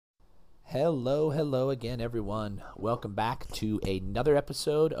Hello again, everyone. Welcome back to another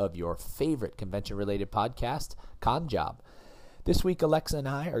episode of your favorite convention-related podcast, Con Job. This week, Alexa and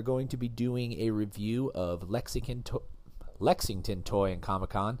I are going to be doing a review of Lexington Toy and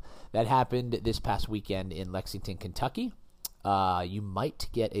Comic-Con that happened this past weekend in Lexington, Kentucky. You might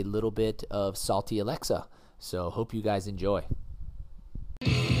get a little bit of salty Alexa, so hope you guys enjoy.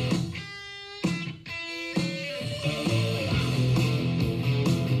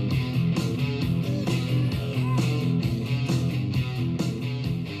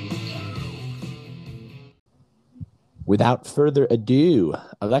 Without further ado,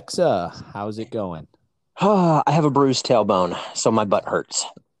 Alexa, how's it going? I have a bruised tailbone, so my butt hurts.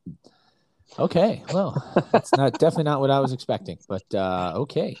 Okay, well, that's definitely not what I was expecting, but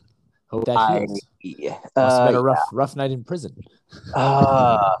okay. Hope that heals. Must have been a rough night in prison. Man,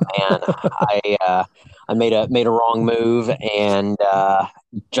 I made a wrong move and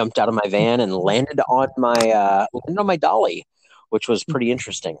jumped out of my van and landed on my dolly, which was pretty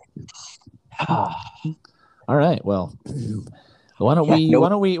interesting. All right. Well, why don't we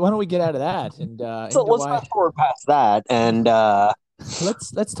get out of that and so let's fast forward past that and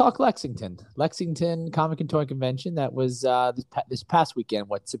let's talk Lexington Comic and Toy Convention. That was this past weekend.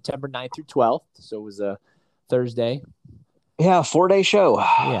 September 9th through 12th. So it was a Thursday. Yeah, 4-day show.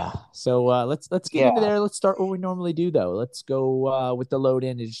 Yeah. So let's get into there. Let's start what we normally do, though. Let's go with the load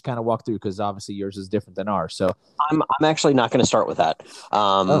in and just kind of walk through because obviously yours is different than ours. So I'm actually not going to start with that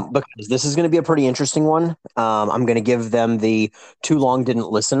because this is going to be a pretty interesting one. I'm going to give them the too long didn't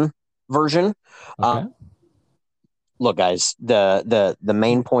listen version. Okay. Look, guys, the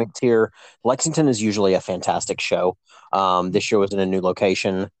main points here. Lexington is usually a fantastic show. This year was in a new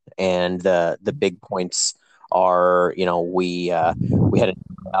location, and the big points are, we had it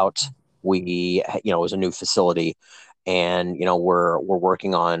out. It was a new facility, and we're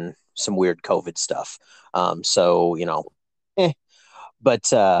working on some weird COVID stuff. But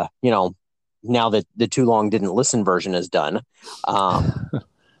now that the too long didn't listen version is done, load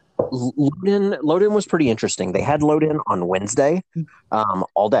in was pretty interesting. They had load in on Wednesday,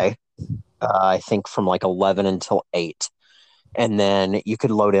 all day. I think from like 11 until 8, and then you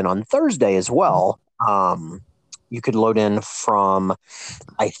could load in on Thursday as well. You could load in from,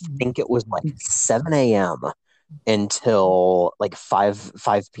 I think it was like 7 a.m. until like 5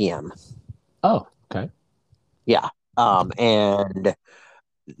 p.m. Oh, okay. Yeah. And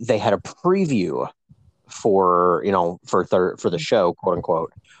they had a preview for the show, quote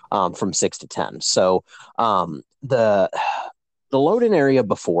unquote, from 6 to 10. So the load in area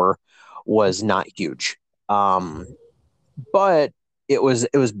before was not huge. But it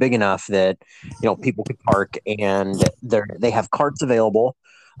was big enough that people could park, and they have carts available,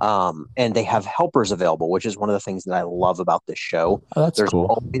 and they have helpers available, which is one of the things that I love about this show. Oh, that's There's cool.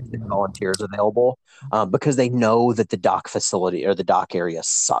 always been volunteers available because they know that the dock facility or the dock area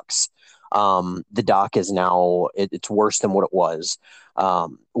sucks. The dock is now it's worse than what it was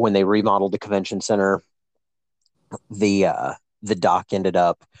when they remodeled the convention center. The dock ended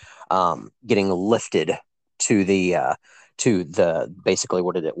up getting lifted to the basically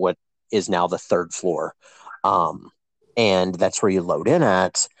what is now the third floor, and that's where you load in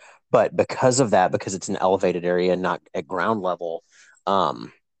at. But because it's an elevated area, not at ground level,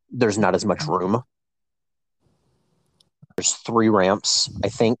 there's not as much room. There's 3 ramps, I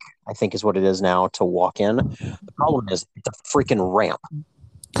think is what it is now, to walk in. The problem is it's a freaking ramp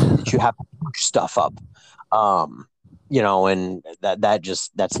that you have to push stuff up. And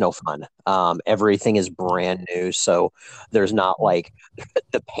that's no fun. Everything is brand new, so there's not like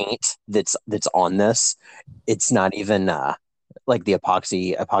the paint that's on this. It's not even like the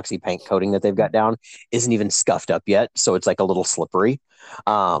epoxy paint coating that they've got down isn't even scuffed up yet, so it's like a little slippery.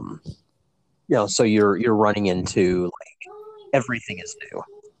 So you're running into like everything is new.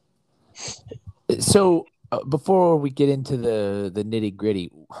 So before we get into the nitty gritty,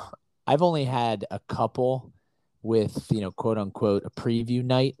 I've only had a couple with, quote unquote, a preview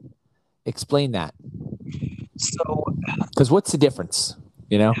night. Explain that. So, because what's the difference?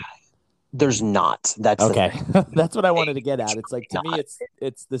 There's not. That's okay. That's what I wanted to get at. It's like, to me,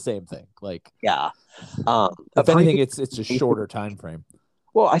 it's the same thing. Like, yeah. If anything, it's a shorter time frame.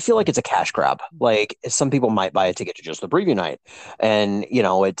 Well, I feel like it's a cash grab. Like, some people might buy a ticket to just the preview night, and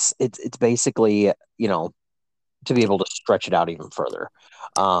it's basically to be able to stretch it out even further.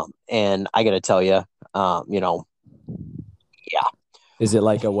 And I got to tell you, yeah. Is it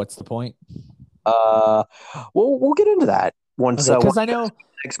like what's the point? We'll get into that once. Because I know.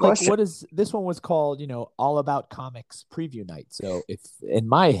 Like, this one was called, All About Comics Preview Night. So if in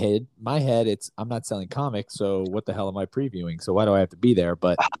my head, it's I'm not selling comics, so what the hell am I previewing? So why do I have to be there?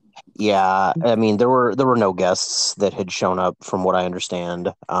 But Yeah, I mean there were no guests that had shown up from what I understand.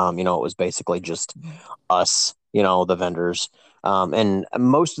 It was basically just us, the vendors. And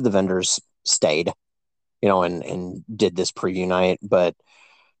most of the vendors stayed, and did this preview night, but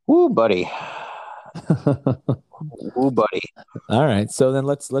woo buddy. Woo buddy. All right, so then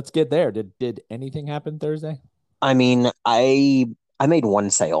let's get there. Did anything happen Thursday? I mean, I made one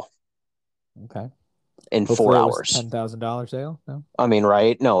sale Okay. in four Hopefully it was hours. $10,000 sale. No. I mean,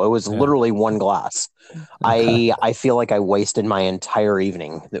 right? No, it was Yeah. literally one glass. Okay. I feel like I wasted my entire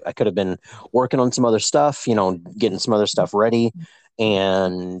evening. I could have been working on some other stuff, getting some other stuff ready,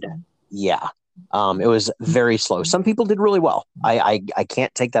 and yeah, it was very slow. Some people did really well. I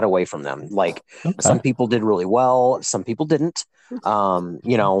can't take that away from them. Like some Okay. people did really well, some people didn't.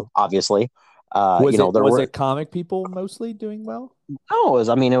 Obviously, there Was were it comic people mostly doing well? no.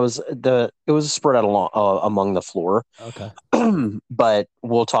 I mean, it was spread out among the floor. Okay. But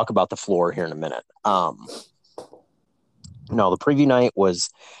we'll talk about the floor here in a minute. No, the preview night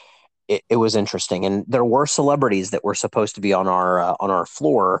it was interesting, and there were celebrities that were supposed to be on our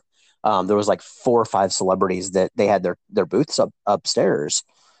floor. There was like 4 or 5 celebrities that they had their booths upstairs,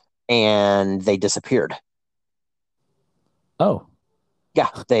 and they disappeared. Oh. Yeah,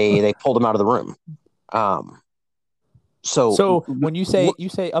 they pulled them out of the room. Um, so So when you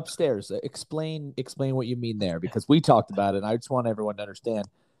say upstairs, explain what you mean there because we talked about it and I just want everyone to understand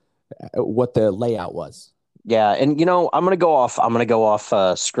what the layout was. yeah, and I'm gonna go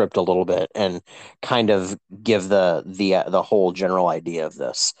off script a little bit and kind of give the whole general idea of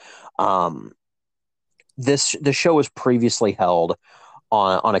this. Um, the show was previously held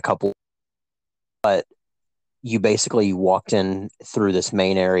on a couple, but you walked in through this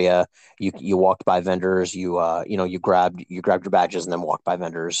main area. You walked by vendors. You grabbed your badges and then walked by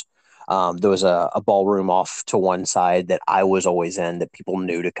vendors. There was a ballroom off to one side that I was always in that people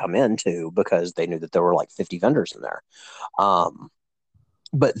knew to come into because they knew that there were like 50 vendors in there. Um,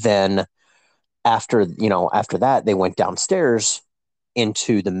 but then after that, they went downstairs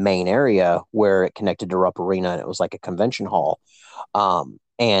into the main area where it connected to Rupp Arena, and it was like a convention hall.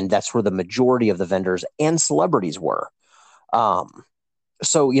 And that's where the majority of the vendors and celebrities were. Um,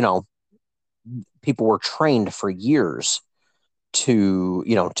 so people were trained for years to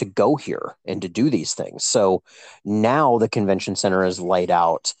go here and to do these things. So now the convention center is laid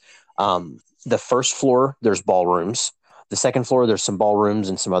out. The first floor, there's ballrooms. The second floor, there's some ballrooms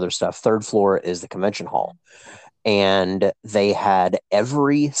and some other stuff. Third floor is the convention hall. And they had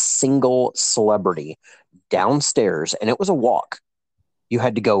every single celebrity downstairs, and it was a walk. You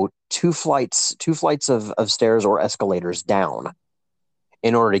had to go two flights of stairs or escalators down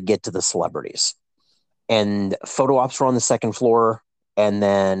in order to get to the celebrities. And photo ops were on the second floor, and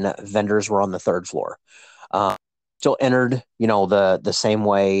then vendors were on the third floor. Uh, Still entered, the same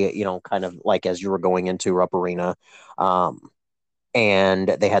way, kind of like as you were going into Rupp Arena. And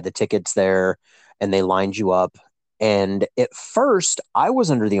they had the tickets there, and they lined you up. And at first, I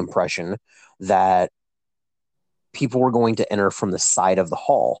was under the impression that people were going to enter from the side of the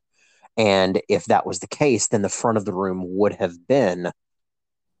hall. And if that was the case, then the front of the room would have been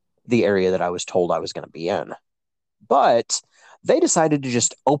the area that I was told I was going to be in. But they decided to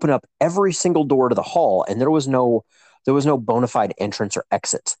just open up every single door to the hall, and there was no bona fide entrance or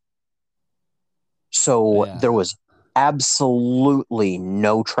exit. So Yeah. there was absolutely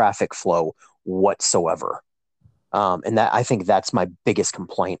no traffic flow whatsoever. And that I think that's my biggest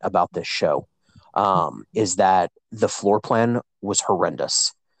complaint about this show, is that the floor plan was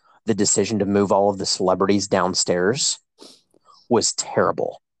horrendous. The decision to move all of the celebrities downstairs was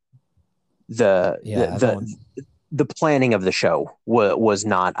terrible. The Yeah, the planning of the show was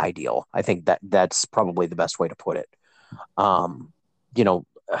not ideal. I think that's probably the best way to put it. Um, you know,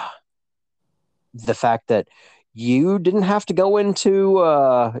 the fact that you didn't have to go into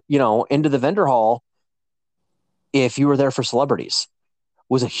the vendor hall if you were there for celebrities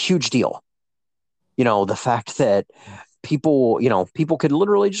was a huge deal. The fact that people could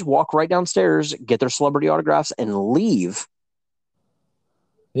literally just walk right downstairs, get their celebrity autographs, and leave.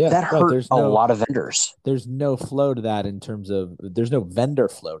 yeah, That right. hurt a lot of vendors. There's no flow to that in terms of there's no vendor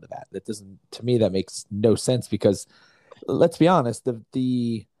flow to that. That doesn't to me that makes no sense because let's be honest,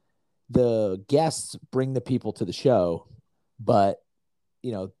 the guests bring the people to the show, but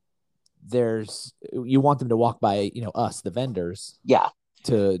you know, there's you want them to walk by, us, the vendors, Yeah,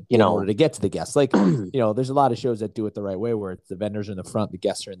 in order to get to the guests. Like, there's a lot of shows that do it the right way where it's the vendors are in the front, the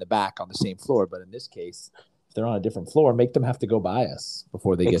guests are in the back on the same floor. But in this case, if they're on a different floor, make them have to go by us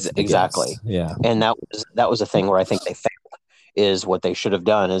before they get to the exactly. guests. Yeah. And that was a thing where I think they failed. Is what they should have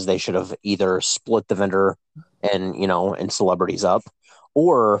done is they should have either split the vendor and celebrities up,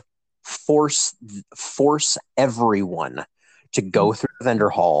 or force everyone to go through the vendor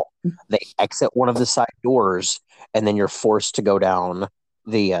hall. They exit one of the side doors, and then you're forced to go down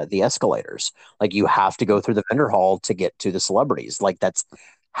the escalators. Like, you have to go through the vendor hall to get to the celebrities. Like, that's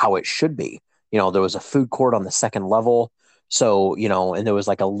how it should be. There was a food court on the second level. So, and there was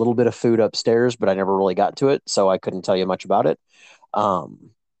like a little bit of food upstairs, but I never really got to it, so I couldn't tell you much about it.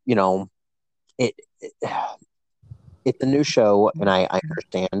 You know, it, it it's a new show, and I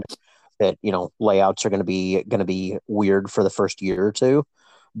understand that layouts are going to be weird for the first year or two,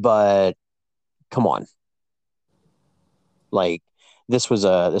 but come on, like, this was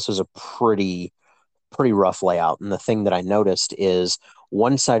a pretty rough layout. And the thing that I noticed is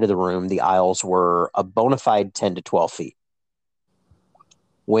one side of the room, the aisles were a bona fide 10 to 12 feet.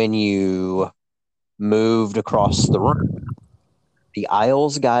 When you moved across the room, the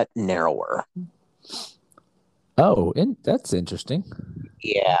aisles got narrower. Oh, that's interesting.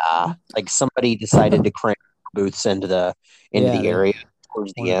 Yeah, like somebody decided to cram booths into the Yeah, they area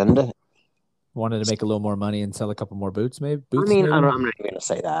towards the wanted end. wanted to make a little more money and sell a couple more boots, maybe. I Boots, mean, maybe. I'm not even going to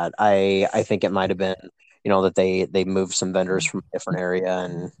say that. I think it might have been, that they moved some vendors from a different area,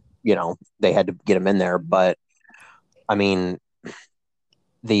 and they had to get them in there. But I mean,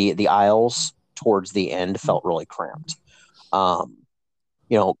 the aisles towards the end felt really cramped. Um,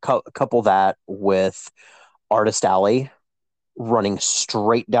 couple that with Artist Alley running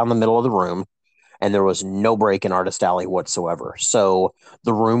straight down the middle of the room, and there was no break in Artist Alley whatsoever. So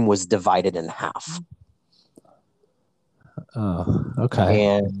the room was divided in half. Oh, okay.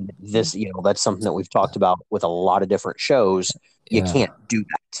 And this, that's something that we've talked about with a lot of different shows. You Yeah. can't do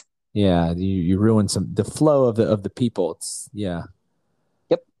that. Yeah, you ruin the flow of the people. It's yeah.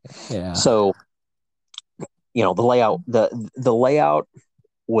 Yep. Yeah. So, the layout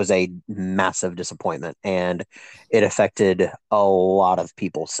was a massive disappointment, and it affected a lot of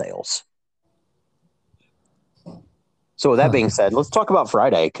people's sales. So with that being said, let's talk about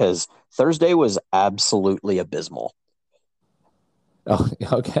Friday, because Thursday was absolutely abysmal. Oh,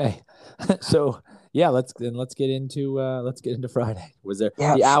 okay. So yeah, let's get into Friday. Was there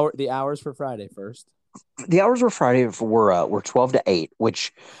Yeah, the hours for Friday first? the hours were 12 to 8,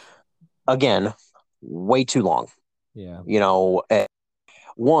 which, again, way too long. Yeah.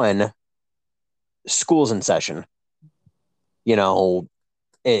 One, school's in session.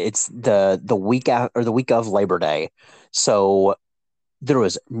 It's the week out, or the week of Labor Day, so there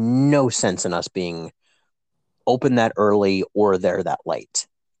was no sense in us being open that early or there that late.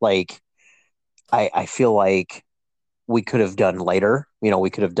 Like, I feel like we could have done later. We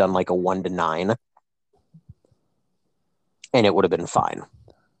could have done like a 1 to 9, and it would have been fine.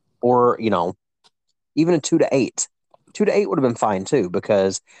 Or, even a 2 to 8. 2 to 8 would have been fine too,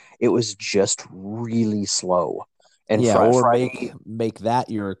 because it was just really slow. And Yeah, or Friday, make that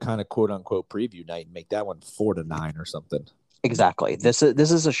your kind of quote unquote preview night and make that one 4 to 9 or something. exactly. This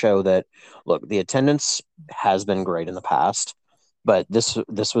is a show that, look, the attendance has been great in the past, but this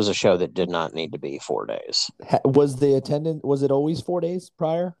was a show that did not need to be 4 days. Was the attendance, was it always 4 days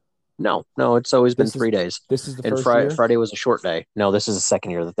prior? No, no, it's always been This is 3 days. this is the And first year. Friday was a short day. No, this is the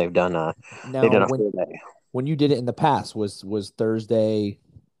second year that they've Now, done a 4 day. when you did it in the past, was Thursday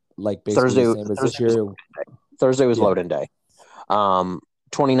like basically Thursday the same as this Thursday was year? Thursday was Yeah. load-in day.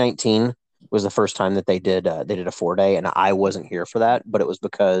 2019 was the first time that they did a 4 day, and I wasn't here for that, but it was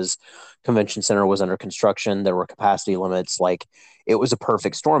because convention center was under construction. There were capacity limits. Like, it was a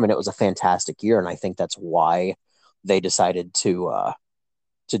perfect storm, and it was a fantastic year, and I think that's why they decided to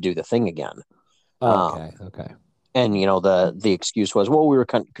do the thing again. Okay. Okay. And the excuse was, well, we were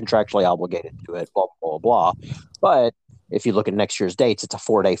contractually obligated to it, blah blah blah. But if you look at next year's dates, it's a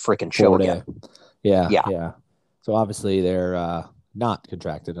 4 day freaking show 4 day. again. Yeah. Yeah. Yeah. So obviously they're not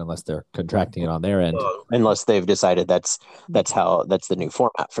contracted unless they're contracting it on their end. Unless they've decided that's the new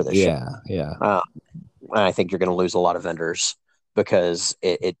format for this show. Yeah. Yeah. And I think you're going to lose a lot of vendors, because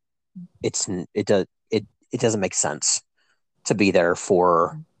it doesn't make sense to be there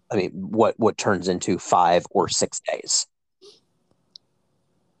for, I mean, what turns into 5 or 6 days.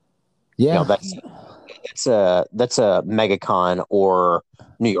 Yeah. That's a MegaCon or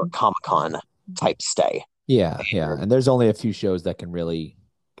New York Comic Con type stay. Yeah. Yeah. And there's only a few shows that can really,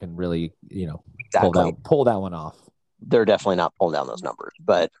 Exactly. pull that one off. They're definitely not pulling down those numbers.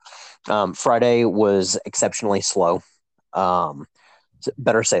 But Friday was exceptionally slow.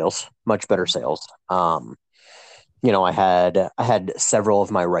 Better sales, much better sales. I had several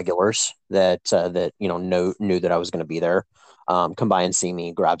of my regulars that knew that I was going to be there, come by and see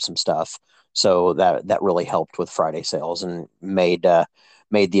me, grab some stuff. So that really helped with Friday sales, and made the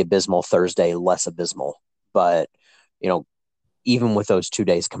abysmal Thursday less abysmal. But even with those 2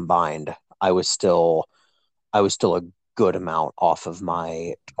 days combined, I was still a good amount off of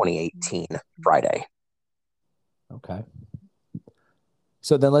my 2018 Friday. Okay.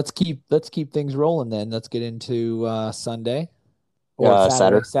 So then let's keep things rolling then. Let's get into Sunday or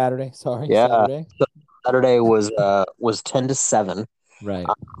Saturday, Saturday, sorry, yeah, Saturday. Saturday was 10-7, Right.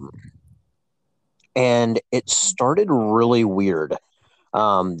 and it started really weird.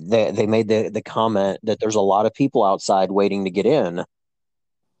 They made the comment that there's a lot of people outside waiting to get in,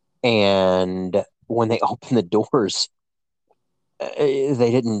 and when they opened the doors,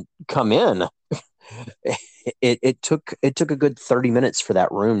 they didn't come in. It took a good 30 minutes for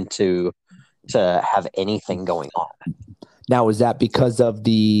that room to have anything going on. Now, was that because of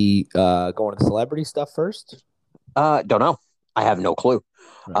the going to the celebrity stuff first? Don't know. I have no clue.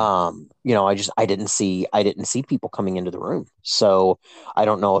 Right. I didn't see people coming into the room, so I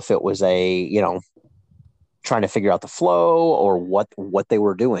don't know if it was trying to figure out the flow or what they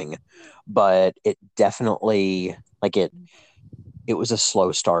were doing, but it definitely it was a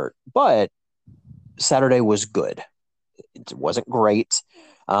slow start. But Saturday was good. It wasn't great.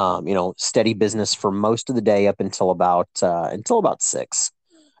 Steady business for most of the day up until about 6,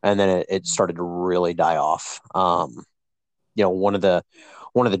 and then it started to really die off. One of the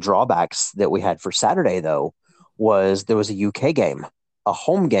drawbacks that we had for Saturday though was there was a UK game, a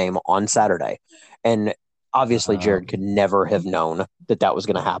home game on Saturday, and obviously Jared could never have known that that was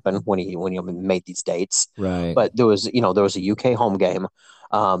going to happen when he made these dates. Right. But there was a UK home game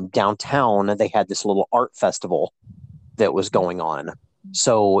downtown. They had this little art festival that was going on.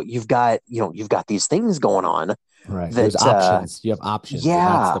 So you've got these things going on Right. There's that options. You have options, and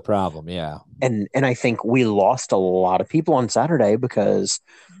that's yeah, the problem. Yeah. and I think we lost a lot of people on Saturday because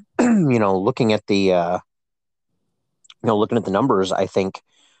looking at the numbers, I think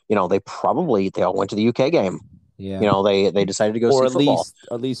they all went to the UK game. Yeah. They decided to go Or see football.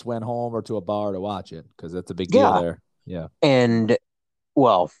 at least went home or to a bar to watch it because that's a big deal Yeah, there. Yeah. and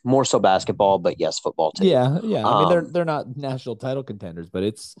well, more so basketball, but yes, football too. Yeah, yeah. I mean, Um, they're not national title contenders, but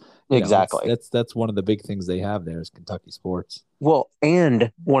it's it's exactly. that's one of the big things they have there is Kentucky sports. Well, and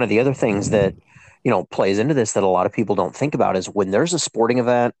one of the other things that plays into this that a lot of people don't think about is when there's a sporting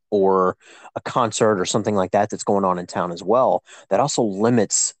event or a concert or something like that that's going on in town as well, that also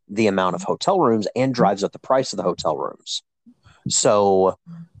limits the amount of hotel rooms and drives up the price of the hotel rooms. So,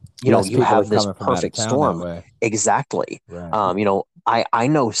 Less you people are have this coming from out of perfect town that storm. way. Exactly. Right. I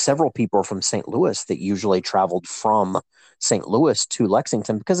know several people from St. Louis that usually traveled from St. Louis to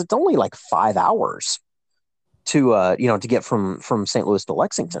Lexington because it's only like 5 hours to get from St. Louis to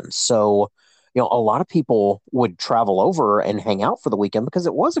Lexington. So, a lot of people would travel over and hang out for the weekend because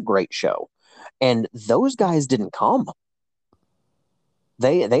it was a great show. And those guys didn't come.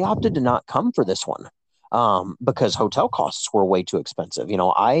 They opted to not come for this one. Because hotel costs were way too expensive.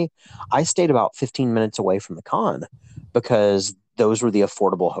 I stayed about 15 minutes away from the con because those were the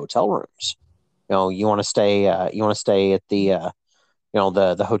affordable hotel rooms. You want to stay at the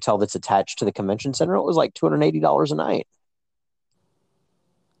hotel that's attached to the convention center. It was like $280 a night.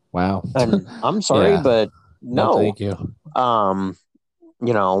 Wow. And I'm sorry, Yeah. but No, no. thank you. Um,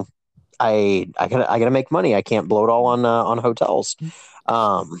 you know, I gotta make money. I can't blow it all on hotels.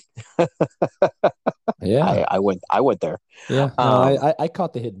 Um, Yeah. I went there. Yeah. No, Um, I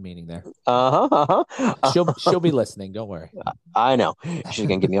caught the hidden meaning there. She'll uh-huh. be listening. Don't worry. I know she's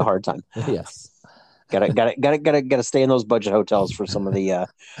gonna give me a hard time. Yes. Gotta stay in those budget hotels for some of the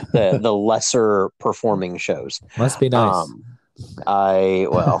lesser performing shows. Must be nice. Um, I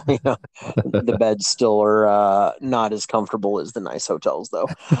well, the beds still are not as comfortable as the nice hotels though.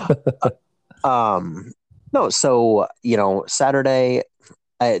 Um, no, so Saturday,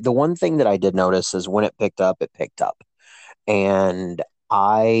 the one thing that I did notice is when it picked up, and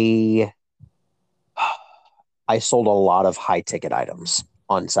I I sold a lot of high ticket items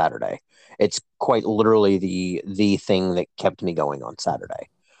on Saturday. It's quite literally the thing that kept me going on Saturday.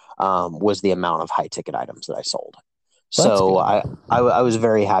 Was the amount of high ticket items that I sold. Well, that's So good. I was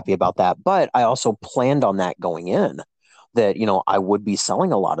very happy about that. But I also planned on that going in, that I would be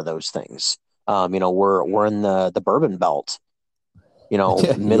selling a lot of those things. We're in the bourbon belt, middle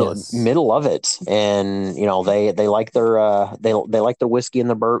Yes. middle of it, and they like they like their whiskey and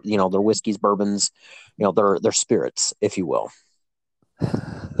their whiskeys, bourbons, their spirits, if you will.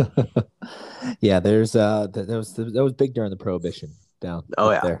 Yeah, there's that was big during the prohibition down Oh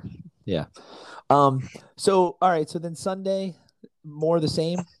up yeah. there. Yeah. So all right, so then Sunday more the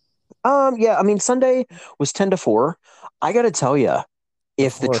same. Yeah, I mean Sunday was 10-4. I got to tell you,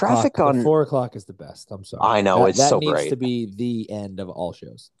 if the traffic The on, 4 o'clock is the best. I'm sorry. I know That it's that so needs great. to be the end of all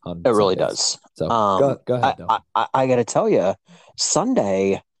shows on It really Sundays. does. So go ahead though. I got to tell you,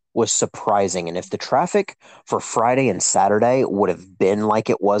 Sunday was surprising. And if the traffic for Friday and Saturday would have been like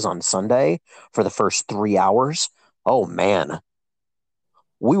it was on Sunday for the first 3 hours, oh man,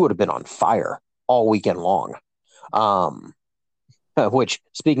 we would have been on fire all weekend long. Um, which,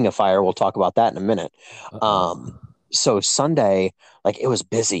 speaking of fire, we'll talk about that in a minute. Uh-oh. So Sunday, like it was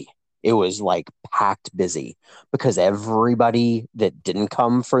busy. It was like packed busy because everybody that didn't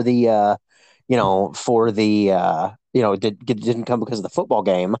come for the, didn't come because of the football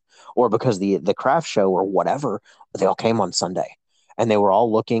game or because the craft show or whatever, they all came on Sunday, and they were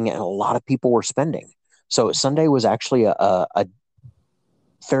all looking, and a lot of people were spending. So Sunday was actually a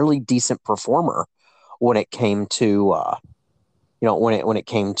fairly decent performer when it came to when it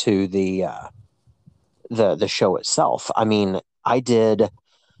came to the show itself. I mean, I did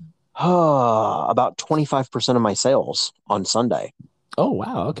about 25% of my sales on Sunday. Oh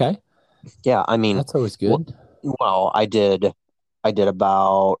wow. Okay. Yeah, I mean, That's always good. well, I did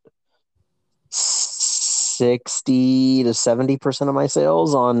about 60 to 70% of my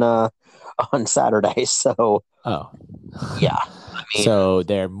sales on Saturday. So Oh. yeah, I mean, So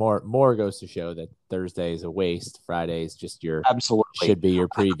there more goes to show that Thursday is a waste. Friday is just absolutely. should be your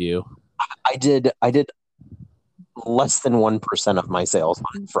preview. I did less than 1% of my sales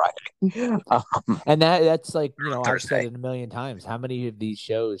on Friday. And that's like, I've said Thursday. it a million times. How many of these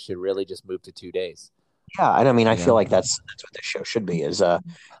shows should really just move to 2 days? Yeah, and I mean, I You feel know, like that's what this show should be is a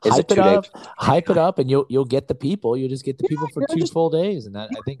hype it 2 day. up, hype it up, and you'll get the people. You'll just get the people for You're two just full days, and that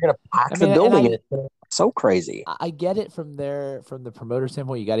I think. gonna pack I the mean, and building, and it's so crazy. I get it from the promoter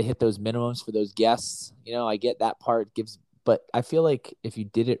standpoint. You got to hit those minimums for those guests. I get that part but I feel like if you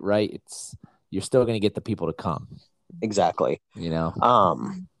did it right, you're still going to get the people to come. Exactly. You know.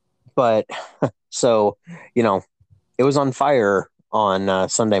 But so it was on fire on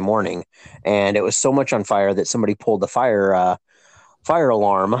Sunday morning, and it was so much on fire that somebody pulled the fire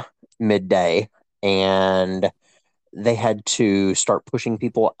alarm midday, and they had to start pushing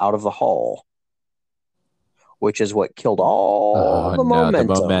people out of the hall, which is what killed all Oh the no, the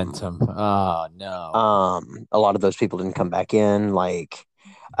momentum. momentum. Oh no. A lot of those people didn't come back in.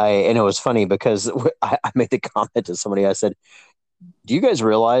 And it was funny because I made the comment to somebody. I said, "Do you guys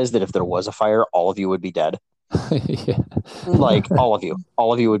realize that if there was a fire, all of you would be dead? Yeah. Like all of you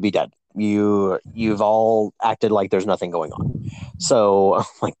would be dead. You've all acted like there's nothing going on. So I'm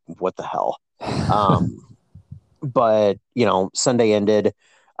like, what the hell?" But Sunday ended,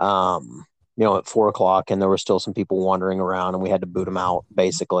 at 4 o'clock, and there were still some people wandering around, and we had to boot them out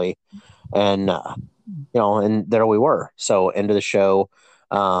basically. And and there we were. So end of the show.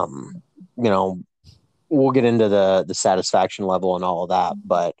 You know, we'll get into the satisfaction level and all of that,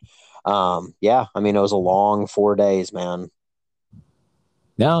 but yeah, I mean, it was a long 4 days, man.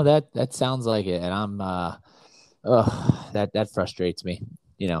 No, that sounds like it, and I'm that frustrates me.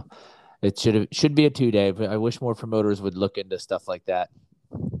 It should be a 2 day, but I wish more promoters would look into stuff like that.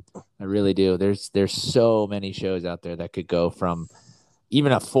 I really do. There's so many shows out there that could go from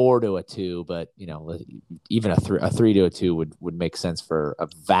even a 4 to a 2, but even a 3 to a 2 would make sense for a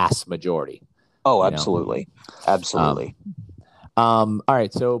vast majority. Oh, You know. absolutely, absolutely. All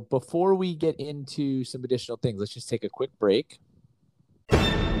right. So before we get into some additional things, let's just take a quick break.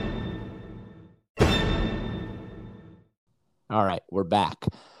 All right, we're back.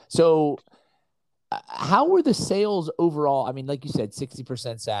 So, how were the sales overall? I mean, like you said,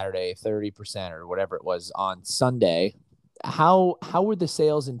 60% Saturday, 30% or whatever it was on Sunday. How were the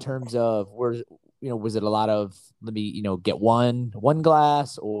sales in terms of was it a lot of let me get one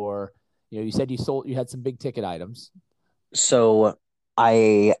glass, or you said you had some big ticket items. So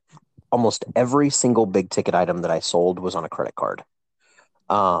I almost every single big ticket item that I sold was on a credit card.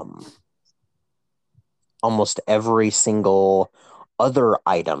 Almost every single other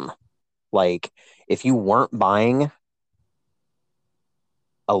item, like if you weren't buying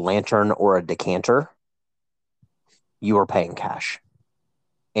a lantern or a decanter, you were paying cash.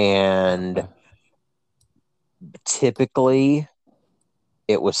 And typically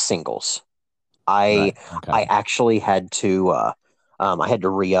it was singles. Right. Okay. I actually had to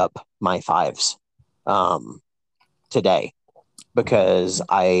re-up my fives today because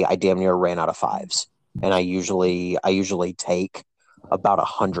I damn near ran out of fives. And I usually take about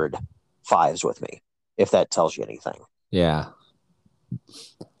 100 fives with me, if that tells you anything. Yeah.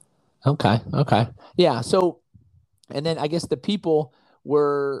 Okay. Yeah. So, and then I guess the people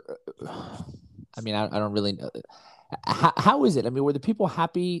were, I mean, I don't really know. How is it? I mean, were the people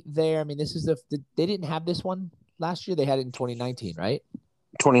happy there? I mean, this is they didn't have this one last year. They had it in 2019, right?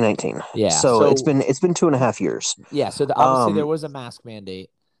 2019. Yeah. So it's So been 2.5 years. yeah. So obviously there was a mask mandate,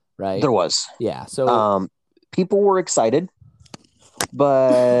 right? There was. Yeah. So People were excited,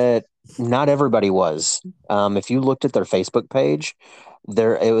 but not everybody was. If you looked at their Facebook page,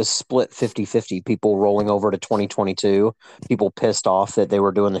 there it was split 50-50. People rolling over to 2022, people pissed off that they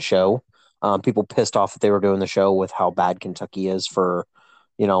were doing the show. People pissed off that they were doing the show with how bad Kentucky is for,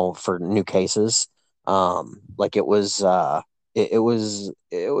 for new cases. Like it was kind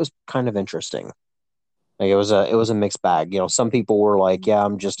of interesting. Like it was a mixed bag. Some people were like, "Yeah,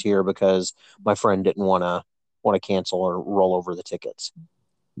 I'm just here because my friend didn't want to cancel or roll over the tickets."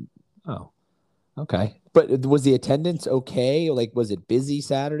 oh, okay. But was the attendance okay? Like, was it busy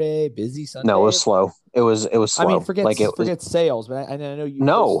Saturday, busy No, it Sunday? was slow. It was I mean, slow. forget Like it was. forget sales, but I know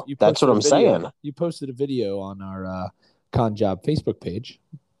No, you that's what posted a I'm video. saying. You posted a video on our Con Job Facebook page.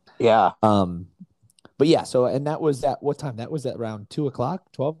 Yeah, But yeah, so and that was at what time? That was at around 2 o'clock,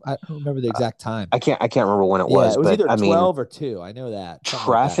 12. I don't remember the exact time. I can't remember when it Yeah, was, it was but either I mean, 12 or 2. I know that.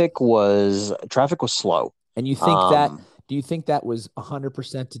 Something like that. traffic was slow. And you think that Um, do you think that was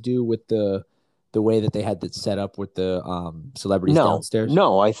 100% to do with the way that they had it set up with the celebrities no, downstairs?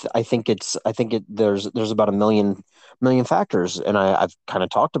 no, there's about a million factors, and I've kind of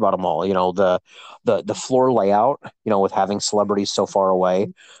talked about them all. The floor layout, with having celebrities so far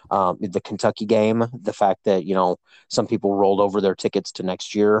away, the Kentucky game, the fact that some people rolled over their tickets to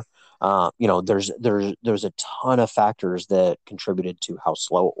next year. There's a ton of factors that contributed to how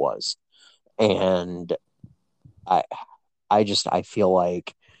slow it was, and I I feel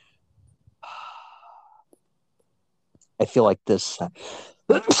like this.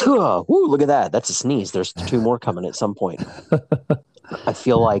 Woo, look at that! That's a sneeze. There's two more coming at some point. I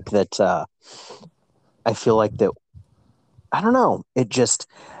feel like that. I feel like that. I don't know.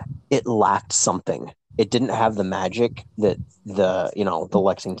 It lacked something. It didn't have the magic that the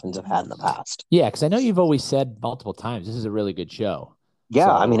Lexingtons have had in the past. Yeah, because I know you've always said multiple times this is a really good show.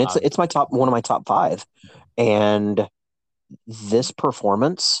 Yeah, I So mean it's my one of my top five, and this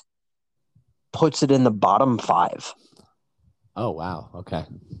performance puts it in the bottom five. oh wow, okay.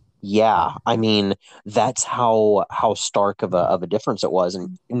 Yeah, I mean that's how stark of a difference it was,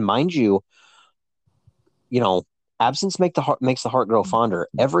 and mind you, you know, absence makes the heart grow fonder.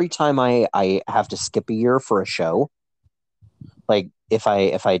 Every time I have to skip a year for a show, like if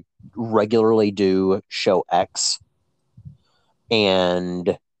I regularly do show X,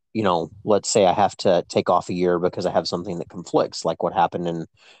 and let's say I have to take off a year because I have something that conflicts, like what happened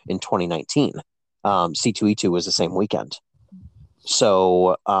in 2019. C2E2 was the same weekend.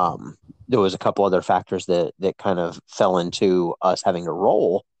 So there was a couple other factors that kind of fell into us having to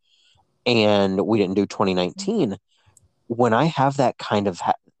roll, and we didn't do 2019. When I have that kind of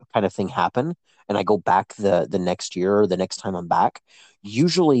thing happen, and I go back the next year or the next time I'm back,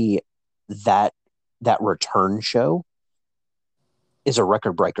 usually that that return show is a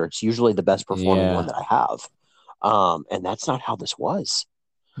record breaker. It's usually the best performing one Yeah. that I have, and that's not how this was.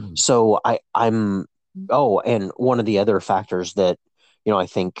 Hmm. So I'm oh, and one of the other factors that I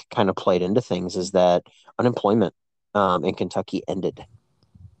think kind of played into things is that unemployment in Kentucky ended.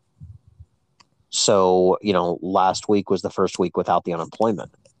 So last week was the first week without the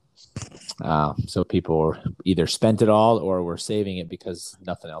unemployment. So people either spent it all or were saving it because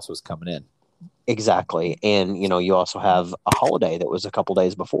nothing else was coming in. Exactly, and you also have a holiday that was a couple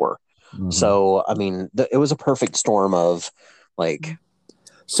days before. Mm-hmm. So I mean, it was a perfect storm of like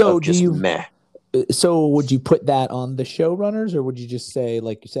So of just meh. So would you put that on the showrunners, or would you just say,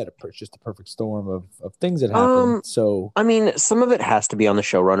 like you said, just a perfect storm of things that happened? So I mean, some of it has to be on the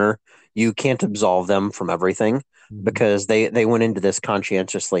showrunner. You can't absolve them from everything because they went into this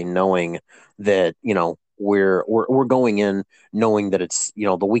conscientiously knowing that, we're going in knowing that it's,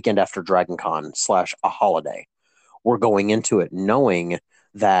 the weekend after Dragon Con / a holiday. We're going into it knowing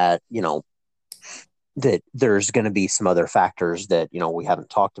that, that there's going to be some other factors that, we haven't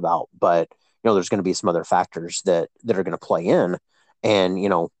talked about, but, there's going to be some other factors that are going to play in. And,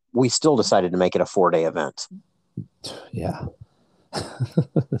 we still decided to make it a 4-day event. Yeah.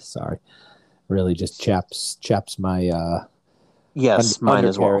 Sorry. Really just chaps my yes, mine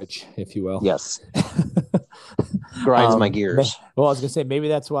as well, if you will. Yes. Grinds my gears. Well, I was gonna say maybe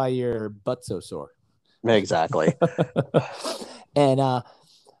that's why your butt's so sore. Exactly. And all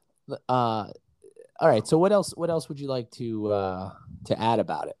right, so what else would you like to add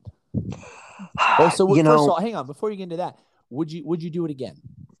about it? Oh, so first of all, hang on, before you get into that, would you do it again?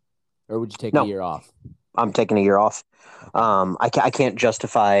 Or would you take a year off? I'm taking a year off. I can't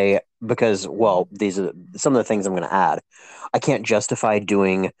justify, because, well, these are some of the things I'm going to add. I can't justify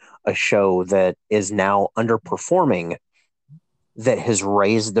doing a show that is now underperforming that has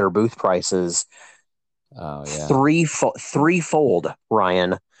raised their booth prices Oh yeah. threefold,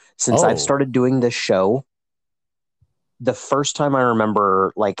 Ryan, since I've Oh, started doing this show. The first time I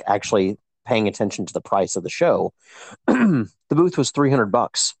remember like actually paying attention to the price of the show, the booth was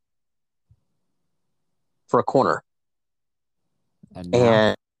 $300 for a corner. and now?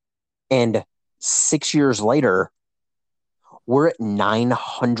 And and 6 years later, we're at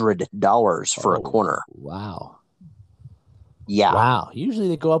 $900 for a Oh, corner. wow. Yeah. Wow. Usually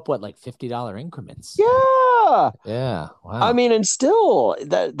they go up what, like $50 increments. Yeah. Yeah. I Wow. mean, and still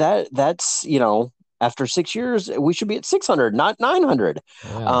that's, after 6 years, we should be at 600, not 900.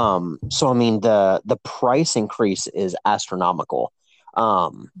 Yeah. So I mean, the price increase is astronomical.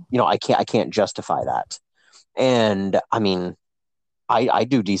 I can't justify that. And I mean, I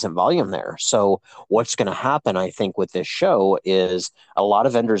do decent volume there. So what's going to happen, I think, with this show is a lot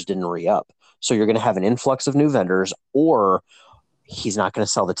of vendors didn't re-up. So you're going to have an influx of new vendors, or he's not going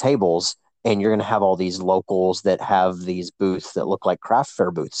to sell the tables, and you're going to have all these locals that have these booths that look like craft fair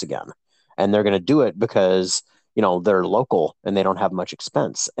booths again. And they're going to do it because, they're local and they don't have much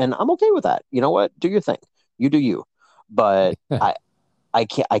expense. And I'm okay with that. You know what? Do your thing. You do you. But I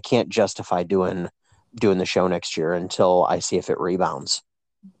can't justify doing the show next year until I see if it rebounds.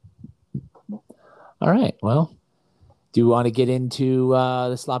 All right. Well, do you want to get into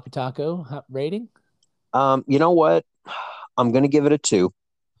the sloppy taco rating? You know what? I'm gonna give it a two.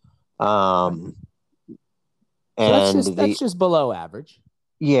 Okay. Um, So that's and just that's the just below average.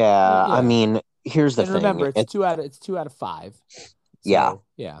 Yeah, I Yeah. mean, here's the And thing. remember, it's two out of five. Yeah, So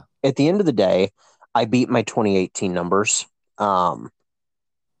yeah. at the end of the day, I beat my 2018 numbers. Um,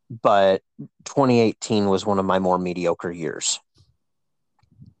 but 2018 was one of my more mediocre years.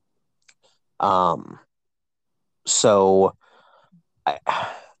 Um, so I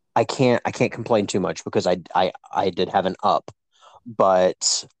I can't complain too much because I did have an up,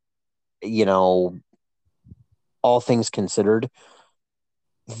 but you know, all things considered,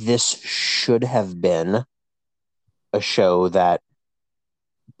 this should have been a show that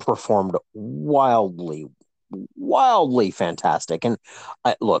performed wildly fantastic. And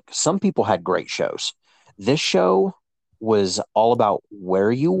look, some people had great shows. This show was all about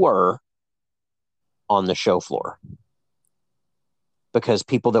where you were on the show floor because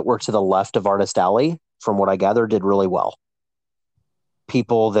people that were to the left of Artist Alley, from what I gather, did really well.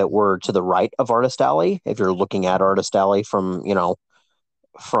 People that were to the right of Artist Alley, if you're looking at Artist Alley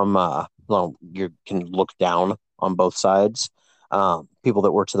well, you can look down on both sides. People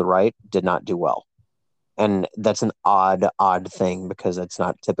that were to the right did not do well, and that's an odd thing because it's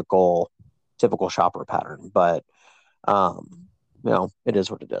not typical shopper pattern. But it is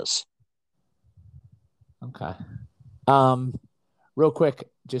what it is. Okay. Um, real quick,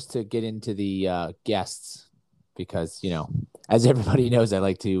 just to get into the guests, because as everybody knows, I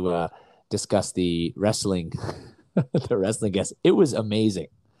like to discuss the wrestling, the wrestling guests. It was amazing.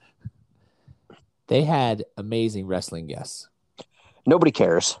 They had amazing wrestling guests. Nobody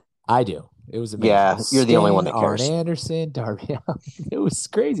cares. I do. It was amazing. Yeah, you're the only one Sting, that Arn cares. Anderson, Darby Allin. It was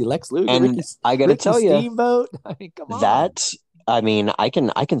crazy. Lex Luger, And I got to Ricky tell you Steamboat. I mean, come on. that I mean, I can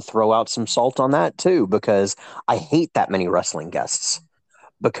throw out some salt on that too because I hate that many wrestling guests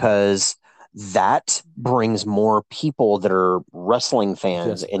because that brings more people that are wrestling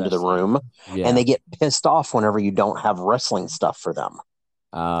fans Just into the wrestling. room, and Yeah. they get pissed off whenever you don't have wrestling stuff for them.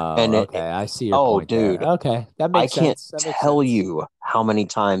 Oh, And okay. I see your oh, point there. dude, Okay. That I makes can't sense. That makes tell sense. you how many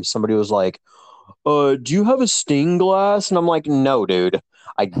times somebody was like, do you have a Sting glass? And I'm like, no, dude,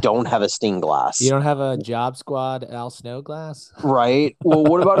 I don't have a Sting You glass. don't have a Job Squad Al Snow glass? Right? Well,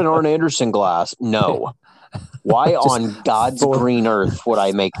 what about an Arn Anderson glass? No. Why Just on God's four green earth would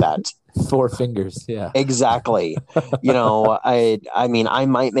I make that? four fingers. Yeah. Exactly. I mean, I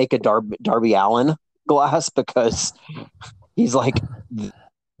might make a Darby Allen glass because he's like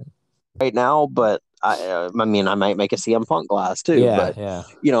right now, but I mean, I might make a CM Punk glass too. Yeah. But Yeah.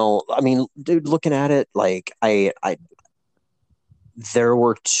 I mean, dude, looking at it, like there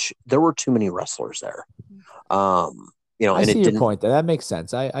were too many wrestlers there. I And see it your didn't. point there. That makes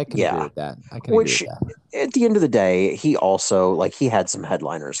sense. I can agree Yeah. with that. I can agree with Which that. at the end of the day, he also like he had some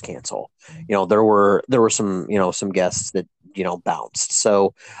headliners cancel. There were some guests that bounced.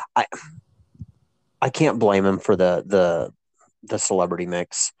 So I I can't blame him for the celebrity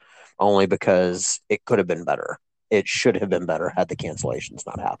mix, only because it could have been better. It should have been better had the cancellations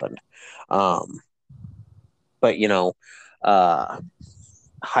not happened. Um, but uh,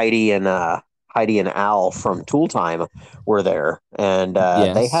 Heidi and Heidi and Al from Tool Time were there, and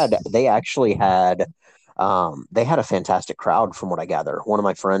Yes. they actually had They had a fantastic crowd, from what I gather. One of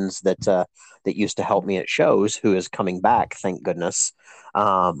my friends that used to help me at shows, who is coming back, thank goodness.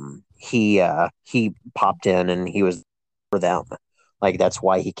 He popped in and he was for them. Like that's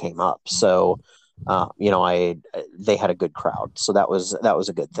why he came up. So, I they had a good crowd, so that was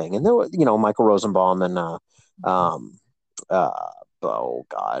a good thing. And there was, Michael Rosenbaum and um, uh, oh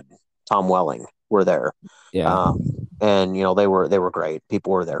God, Tom Welling were there. Yeah. And they were great.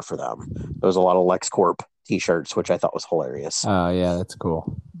 People were there for them. There was a lot of LexCorp t-shirts, which I thought was hilarious. Oh, yeah, that's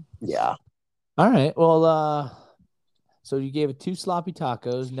cool. Yeah. All right. Well, so you gave it 2 sloppy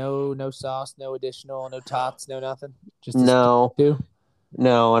tacos, no sauce, no additional, no tots, no nothing. Just No, 2.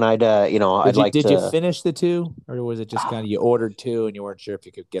 no, and I'd like Did you to. finish the 2, or was it just kind of you ordered 2 and you weren't sure if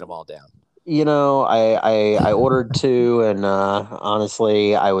you could get them all down? I ordered 2, and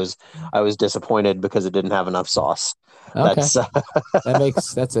honestly, I was disappointed because it didn't have enough sauce. Okay.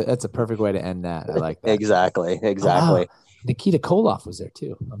 That's That's a perfect way to end that. I like that. exactly. Oh, wow. Exactly. Nikita Koloff was there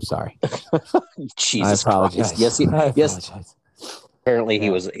too. I'm sorry. Jesus I apologize. Christ. Yes, I yes. apologize. Apparently,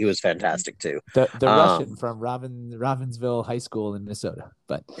 Yeah. he was fantastic too. The Russian from Robbinsville High School in Minnesota.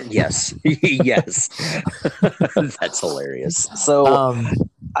 But Yes, yes, that's hilarious. So,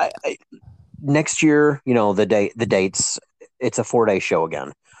 I next year, the dates. It's a 4-day show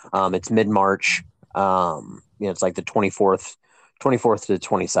again. It's mid-March. It's like the 24th to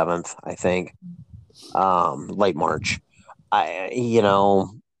 27th, I think. Late March. I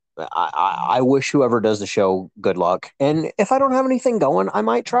wish whoever does the show good luck. And if I don't have anything going, I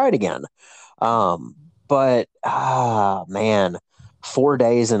might try it again. But man, 4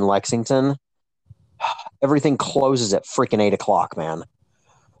 days in Lexington, everything closes at freaking 8 o'clock, man.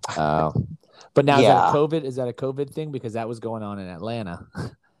 But now Yeah. is that a COVID thing? Because that was going on in Atlanta.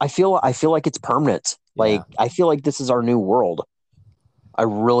 I feel like it's permanent. Like Yeah. I feel like this is our new world. I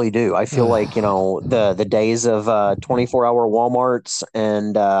really do. I feel like, the days of 24-hour Walmarts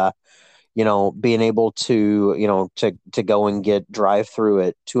and being able to, to go and get drive through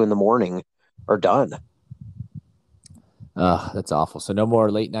at 2 a.m. are done. That's awful. So no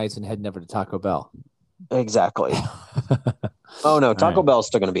more late nights and heading over to Taco Bell. Exactly. Oh no, Taco right. Bell's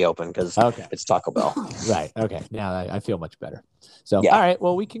still going to be open because it's Taco Bell. Right. Okay. Now I feel much better. So, Yeah. All right.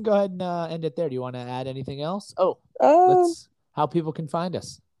 Well, we can go ahead and end it there. Do you want to add anything else? Oh, how people can find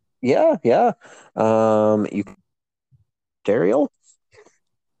us. Yeah. You Daryl.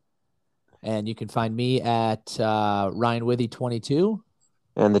 And you can find me at Ryan Withy 22.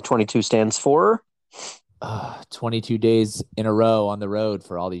 And the 22 stands for 22 days in a row on the road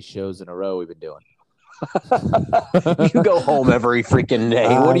for all these shows in a row we've been doing. You go home every freaking day.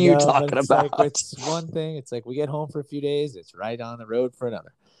 What are you talking about? Like, it's one thing. It's like we get home for a few days. It's right on the road for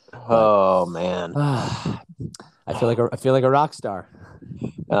another. Oh man. I feel like a rock star.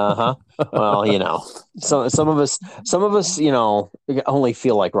 Well, so some of us, only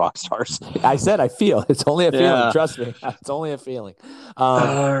feel like rock stars. I said I feel. It's only a feeling. Trust me. It's only a feeling.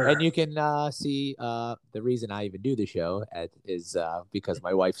 And you can see the reason I even do the show is because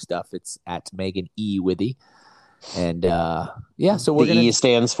my wife's stuff. It's at Megan E. Withy. And so we're E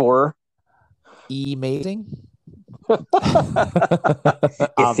stands for amazing.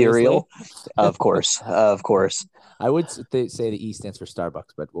 Ethereal. Of course. I would say the E stands for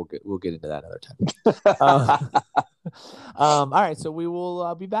Starbucks, but we'll get into that another time. All right, so we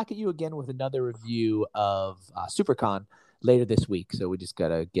will be back at you again with another review of SuperCon later this week. So we just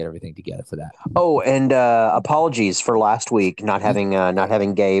gotta get everything together for that. Oh, and apologies for last week not having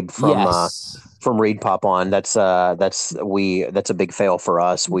Gabe from Reed Pop on. That's a big fail for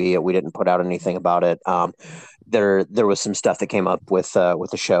us. We didn't put out anything about it. There was some stuff that came up with the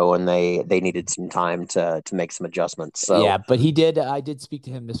show, and they needed some time to make some adjustments. So yeah, but I did speak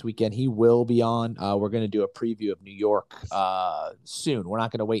to him this weekend. He will be on. We're going to do a preview of New York soon. We're not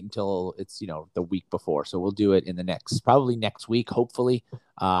going to wait until it's the week before. So we'll do it probably next week, hopefully.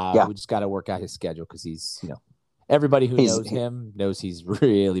 We just got to work out his schedule because he's everybody who knows him knows he's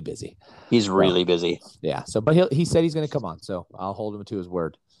really busy. He's really busy. Yeah. So, but he said he's going to come on. So I'll hold him to his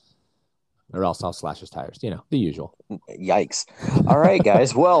word. Or else I'll slash his tires. The usual. Yikes. All right,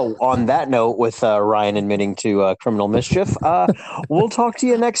 guys. Well, on that note, with Ryan admitting to criminal mischief, we'll talk to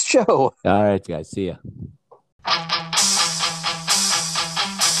you next show. All right, guys. See ya.